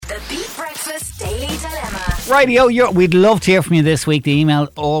Breakfast Daily Dilemma. Rightio, we'd love to hear from you this week. The email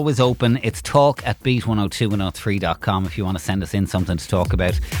always open. It's talk@beat102103.com if you want to send us in something to talk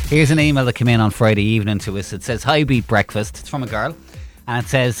about. Here's an email that came in on Friday evening to us. It says, "Hi Beat Breakfast." It's from a girl. And it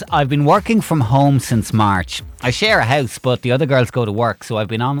says, "I've been working from home since March. I share a house, but the other girls go to work, so I've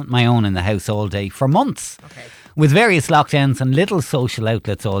been on my own in the house all day for months. Okay. With various lockdowns and little social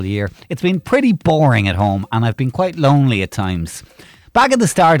outlets all year, it's been pretty boring at home and I've been quite lonely at times. Back at the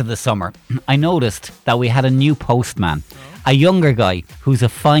start of the summer, I noticed that we had a new postman, a younger guy who's a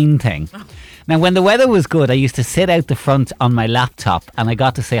fine thing. Now, when the weather was good, I used to sit out the front on my laptop and I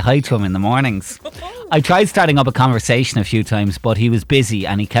got to say hi to him in the mornings. I tried starting up a conversation a few times, but he was busy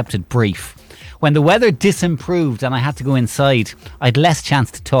and he kept it brief. When the weather disimproved and I had to go inside, I'd less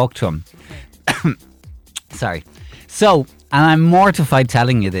chance to talk to him." Sorry. "So, and I'm mortified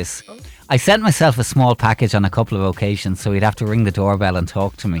telling you this, I sent myself a small package on a couple of occasions so he'd have to ring the doorbell and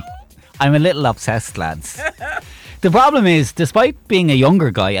talk to me. I'm a little obsessed, lads. The problem is, despite being a younger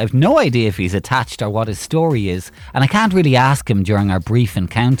guy, I've no idea if he's attached or what his story is, and I can't really ask him during our brief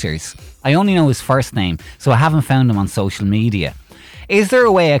encounters. I only know his first name, so I haven't found him on social media. Is there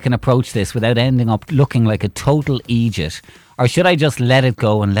a way I can approach this without ending up looking like a total idiot? Or should I just let it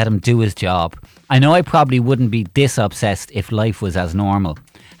go and let him do his job? I know I probably wouldn't be this obsessed if life was as normal.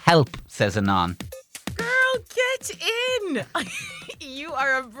 Help," says Anon. Girl, get in. You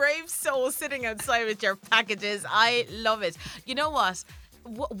are a brave soul sitting outside with your packages. I love it. You know what?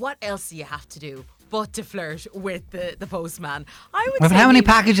 What else do you have to do but to flirt with the postman? I would But say how many maybe-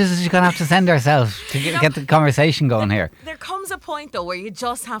 packages is she going to have to send herself to get the conversation going here? There comes a point though where you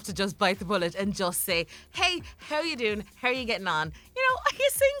just have to just bite the bullet and just say, "Hey, how are you doing? How are you getting on? You know, are you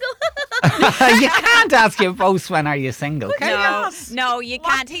single?" You can't ask your postman, "Are you single?" Can you? No, you What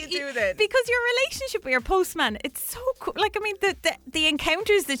can't. do you do then? Because your relationship with your postman, it's so cool. Like, I mean, the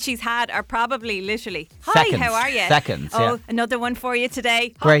encounters that she's had are probably literally, "Hi, Seconds. how are you?" Seconds, Oh, yeah. another one for you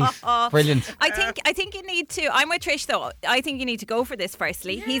today. Great. Brilliant. I think you need to. I'm with Trish though. I think you need to go for this.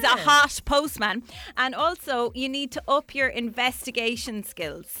 Firstly, he's a hot postman, and also you need to up your investigation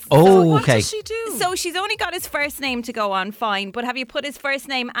skills. Oh, What okay. does she do? So she's only got his first name to go on, fine. But have you put his first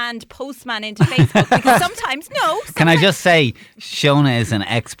name and postman into Facebook? Because sometimes, Can I just say, Shona is an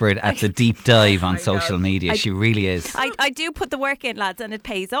expert at the deep dive on social media. She really is. I do put the work in, lads, and it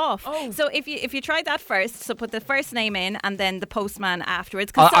pays off. Oh. So if you try that first, so put the first name in and then the postman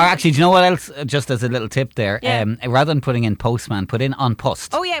afterwards. Or actually, do you know what else? Just as a little tip there, Yeah. rather than putting in postman, put in on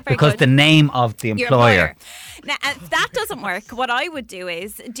post. Oh, yeah, very because good. the name of the your employer. Now, if that doesn't work, what I would do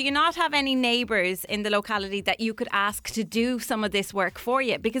is, do you not have any neighbours in the locality that you could ask to do some of this work for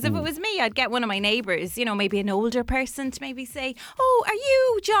you? Because if it was me, I'd get one of my neighbours, you know, maybe an older person to maybe say, "Oh, are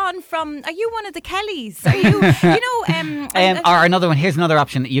you John are you one of the Kellys? Are you, Or another one. Here's another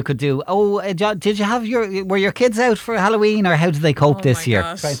option that you could do. "Oh, John, were your kids out for Halloween, or how did they cope this my year?"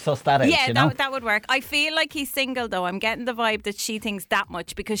 gosh. Try and suss that out. Yeah, you know? that would work. I feel like he's single though. I'm getting the vibe that she thinks that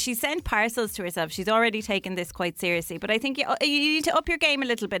much because she sent parcels to herself. She's already taken this quite seriously. But I think you need to up your game a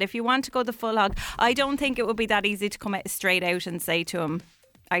little bit if you want to go the full hog. I don't think it would be that easy to come out straight out and say to him,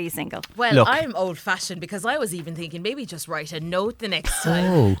 "Are you single?" Well, Look. I'm old-fashioned because I was even thinking maybe just write a note the next time.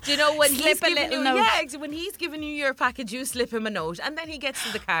 Oh. Do you know when Slip he's a giving little you, note. yeah, when he's giving you your package, you slip him a note, and then he gets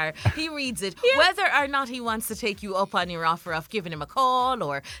to the car, he reads it. Whether or not he wants to take you up on your offer of giving him a call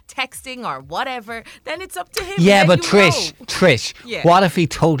or texting or whatever, then it's up to him. Yeah, and but then you Trish, know. Yeah. what if he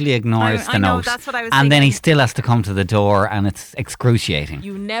totally ignores I the know, note? that's what I was and then he thinking. still has to come to the door and it's excruciating.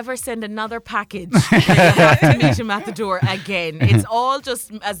 You never send another package. You have to meet him at the door again. It's all just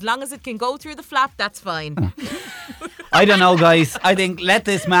as long as it can go through the flap, that's fine. I don't know, guys. I think let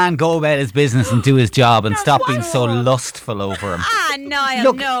this man go about his business and do his job and stop being so lustful over him. Niall,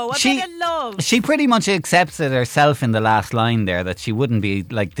 Look, no. A bit of love. She pretty much accepts it herself in the last line there that she wouldn't be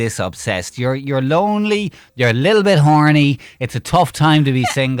like this obsessed. You're lonely, you're a little bit horny, it's a tough time to be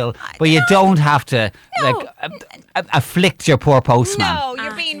single, but you don't have to afflict your poor postman. No,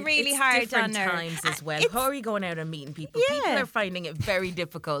 you're being really It's hard different on her. times as well. How are you going out and meeting people? Yeah. People are finding it very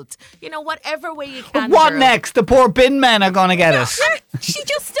difficult. You know, whatever way you can. What girl. next? The poor bin men are going to get us. She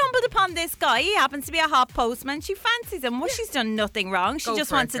just stumbled upon this guy. He happens to be a hot postman. She fancies him. Well, she's done nothing wrong. She Go just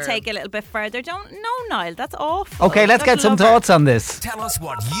for it, wants to girl. take it a little bit further. No, Niall, that's awful. Okay, let's get That's some lover. thoughts on this. Tell us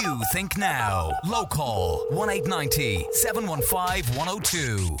what you think now. Local 1890 715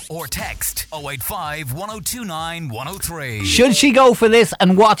 102 or text 085 1029 103. Should she go for this,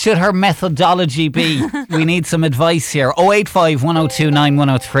 and what should her methodology be? We need some advice here. 085 102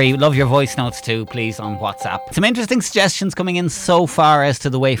 9103. Love your voice notes too, please, on WhatsApp. Some interesting suggestions coming in so far as to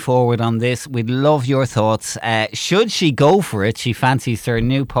the way forward on this. We'd love your thoughts. Should she go for it? She fancies her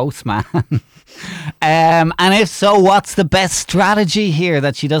new postman. And if so, what's the best strategy here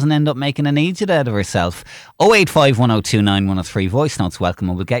that she doesn't end up making an idiot out of herself? 085 102 9103. Voice notes welcome,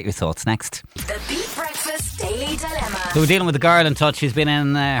 and we'll get your thoughts next. The Beat Breakfast Daily Dilemma. So we're dealing with a girl in touch who's been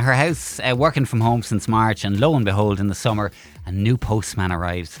in her house working from home since March, and lo and behold, in the summer, a new postman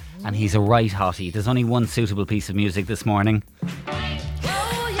arrives, and he's a right hottie. There's only one suitable piece of music this morning.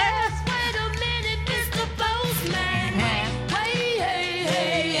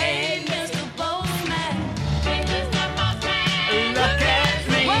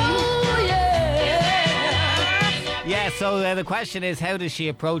 So the question is, how does she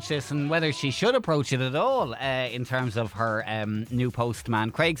approach this, and whether she should approach it at all in terms of her new postman.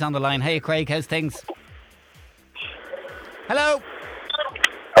 Craig's on the line. Hey Craig, how's things? Hello.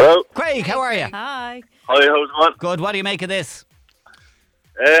 Hello. Craig, how are you? Hi. Hi, how's it going? Good. What do you make of this?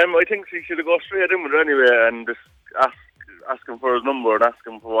 I think she should have gone straight in with it anyway and just ask him for his number and ask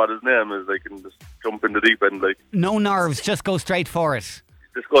him for what his name is, like, and just jump in the deep end, like. No nerves, just go straight for it.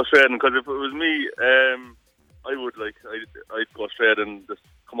 Just go straight in, because if it was me, I would, like, I'd go straight and just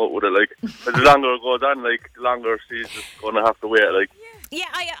come out with it, like. But the longer it goes on, like, the longer she's just going to have to wait, like. Yeah,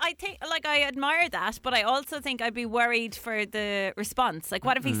 I think, like, I admire that, but I also think I'd be worried for the response. Like,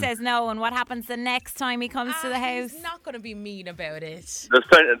 what if he says no, and what happens the next time he comes to the house? He's not going to be mean about it.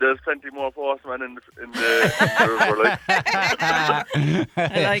 There's plenty more postmen in the river, like.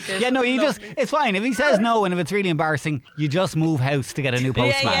 I like it. Yeah, no, it's fine. If he says no, and if it's really embarrassing, you just move house to get a new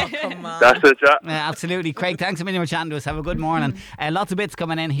postman. Yeah. Come on. That's it, yeah. Absolutely. Craig, thanks a million for chatting to us. Have a good morning. Lots of bits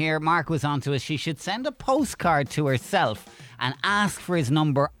coming in here. Mark was on to us. She should send a postcard to herself and ask for his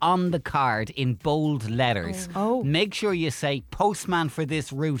number on the card in bold letters. Oh. Make sure you say postman for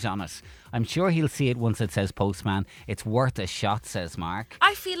this route on it. I'm sure he'll see it once it says postman. It's worth a shot, says Mark.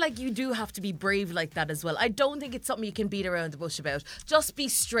 I feel like you do have to be brave like that as well. I don't think it's something you can beat around the bush about. Just be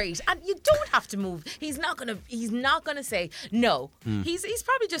straight, and you don't have to move. He's not gonna say no. He's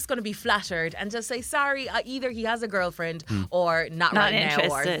probably just gonna be flattered and just say sorry. Either he has a girlfriend or not right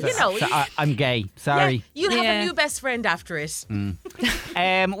interested. now, or you know. I'm gay. Sorry. Yeah, you'll have a new best friend after it. We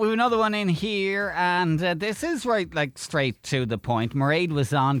have another one in here, and this is right, like, straight to the point. Mairead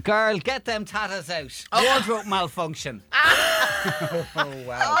was on. Girl, get them tatas out. Wardrobe malfunction. Oh,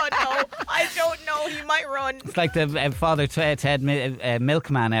 wow. Oh no, I don't know. He might run. It's like the Father Ted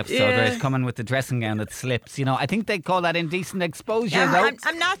Milkman episode where he's coming with the dressing gown that slips. You know, I think they call that indecent exposure, though.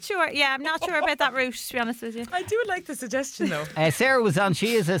 I'm not sure. Yeah, I'm not sure about that route, to be honest with you. I do like the suggestion though. Sarah was on.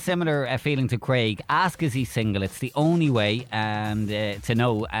 She has a similar feeling to Craig. Ask, is he single? It's the only way, and to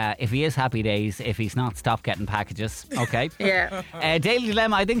know if he is, happy days. If he's not, stop getting packages. Okay. Yeah. Daily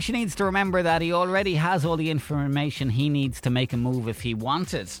Dilemma. I think she needs to remember that he already has all the information he needs to make a move if he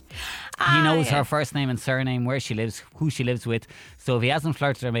wanted. He knows her first name and surname, where she lives, who she lives with. So if he hasn't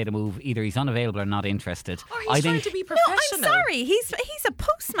flirted or made a move, either he's unavailable or not interested. Or he's trying to be professional. No, I'm sorry. He's a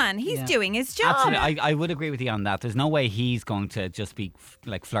postman. He's doing his job. Absolutely. I would agree with you on that. There's no way he's going to just be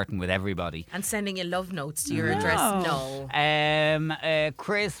like flirting with everybody. And sending you love notes to your address. No.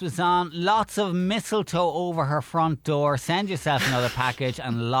 Chris was on. Lots of mistletoe over her front door. Send yourself another package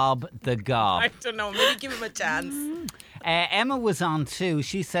and lob the gob. I don't know. Maybe give him a chance. Emma was on too.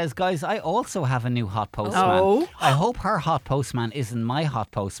 She says, guys, I also have a new hot postman. Oh. I hope her hot postman isn't my hot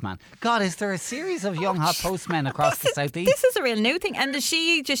postman. God, is there a series of young hot postmen across the southeast? This is a real new thing. And does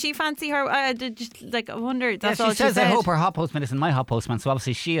she fancy her? I wonder. That's all she says, said. I hope her hot postman isn't my hot postman. So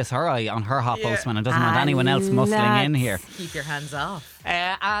obviously she has her eye on her hot postman and doesn't want anyone else muscling in here. Keep your hands off.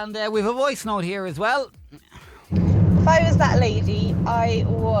 And we have a voice note here as well. If I was that lady, I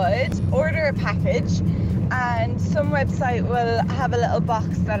would order a package, and some website will have a little box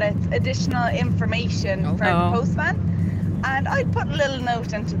that it's additional information for the postman, and I'd put a little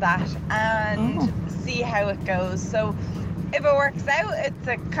note into that and see how it goes. So if it works out, it's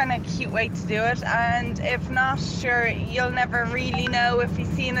a kind of cute way to do it, and if not, sure, you'll never really know if he's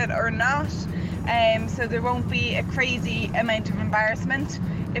seen it or not. So there won't be a crazy amount of embarrassment.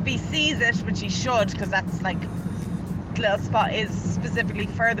 If he sees it, which he should, because that's like little spot is specifically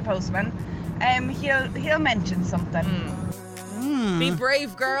for the postman, he'll mention something. Be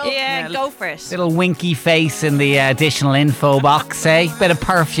brave, girl. Yeah, go for it. Little winky face in the additional info box, eh? Bit of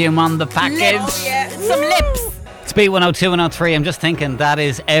perfume on the package. Some lips. It's B102 and 103. I'm just thinking that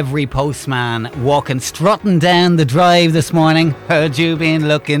is every postman strutting down the drive this morning. Heard you been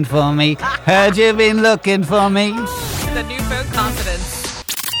looking for me. Heard you been looking for me. The newfound confidence.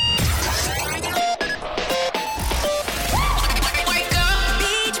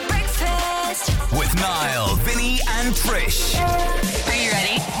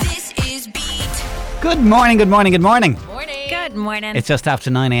 Good morning, good morning, good morning. Morning. Good morning. It's just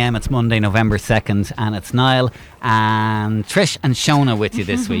after 9 a.m. It's Monday, November 2nd, and it's Niall and Trish and Shona with you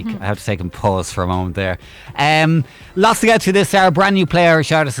this week. I have to take a pause for a moment there. Lots to get to this hour. Brand new Play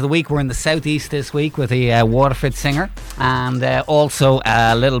Irish Artist of the Week. We're in the southeast this week with the Waterford singer, and also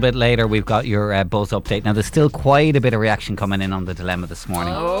a little bit later we've got your Buzz update. Now there's still quite a bit of reaction coming in on the dilemma this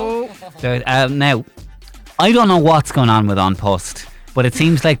morning. Now, I don't know what's going on with On Post, but it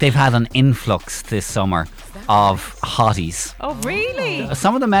seems like they've had an influx this summer of hotties. Oh, really?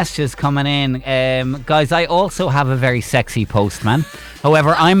 Some of the messages coming in, guys, I also have a very sexy postman.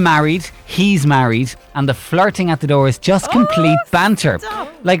 However, I'm married, he's married, and the flirting at the door is just complete banter. Stop.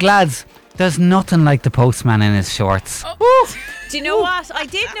 Like, lads, there's nothing like the postman in his shorts. Do you know what? I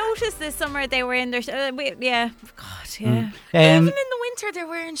did notice this summer they were in their... yeah. God, yeah. Even in the winter, they're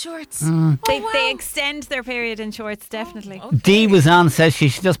wearing shorts. They extend their period in shorts, definitely. Dee was on, says she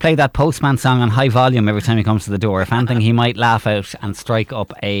should just play that postman song on high volume every time he comes to the door. If anything, he might laugh out and strike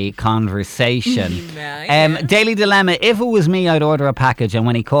up a conversation. Daily Dilemma: if it was me, I'd order a package, and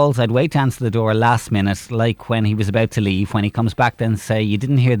when he calls, I'd wait to answer the door last minute, like when he was about to leave. When he comes back, then say, you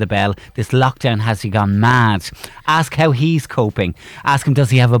didn't hear the bell, this lockdown has you gone mad. Ask how he's coping. Ask him, does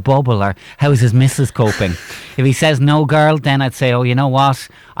he have a bubble, or how is his missus coping? If he says no, girl, then I'd say, oh, you know what,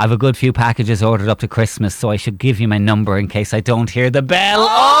 I've a good few packages ordered up to Christmas, so I should give you my number in case I don't hear the bell.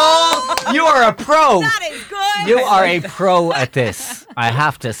 Oh, you are a pro. That is good. You are a pro at this, I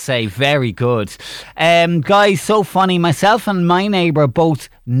have to say. Very good. Guys, so funny. Myself and my neighbour both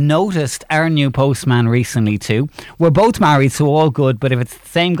noticed our new postman recently too. We're both married, so all good, but if it's the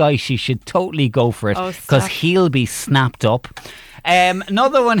same guy, she should totally go for it, because he'll be snapped up.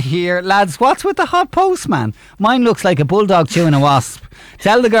 Another one here, lads. What's with the hot postman? Mine looks like a bulldog chewing a wasp.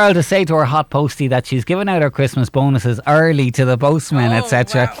 Tell the girl to say to her hot postie that she's given out her Christmas bonuses early to the postman,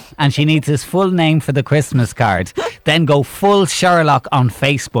 etc. And she needs his full name for the Christmas card. Then go full Sherlock on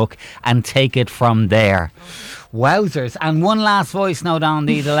Facebook and take it from there. Wowzers. And one last voice note on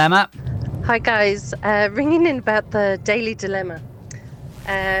the dilemma. Hi guys, ringing in about the daily dilemma.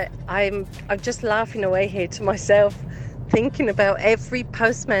 I'm just laughing away here to myself, thinking about every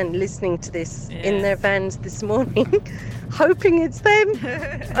postman listening to this in their vans this morning, hoping it's them.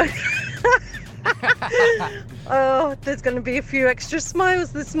 Oh, there's going to be a few extra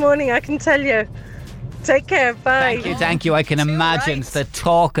smiles this morning, I can tell you. Take care, bye. Thank you. I can imagine it's the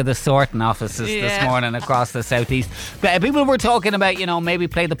talk of the sorting offices this morning across the southeast. But people were talking about, maybe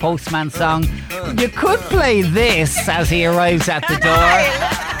play the postman song. You could play this as he arrives at the door.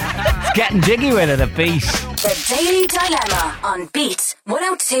 It's getting jiggy with it, a beat. The Daily Dilemma on Beat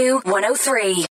 102 103.